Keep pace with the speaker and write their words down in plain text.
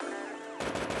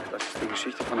Die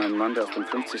Geschichte von einem Mann, der aus dem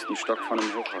 50. Stock von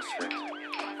einem Hochhaus fällt.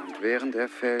 Und während er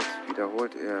fällt,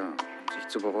 wiederholt er, um sich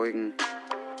zu beruhigen,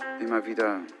 immer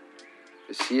wieder: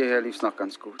 Bis hierher lief's noch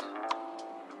ganz gut.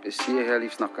 Bis hierher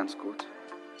lief's noch ganz gut.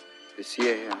 Bis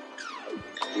hierher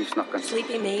lief's noch ganz gut.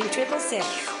 Sleepy Me,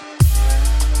 666.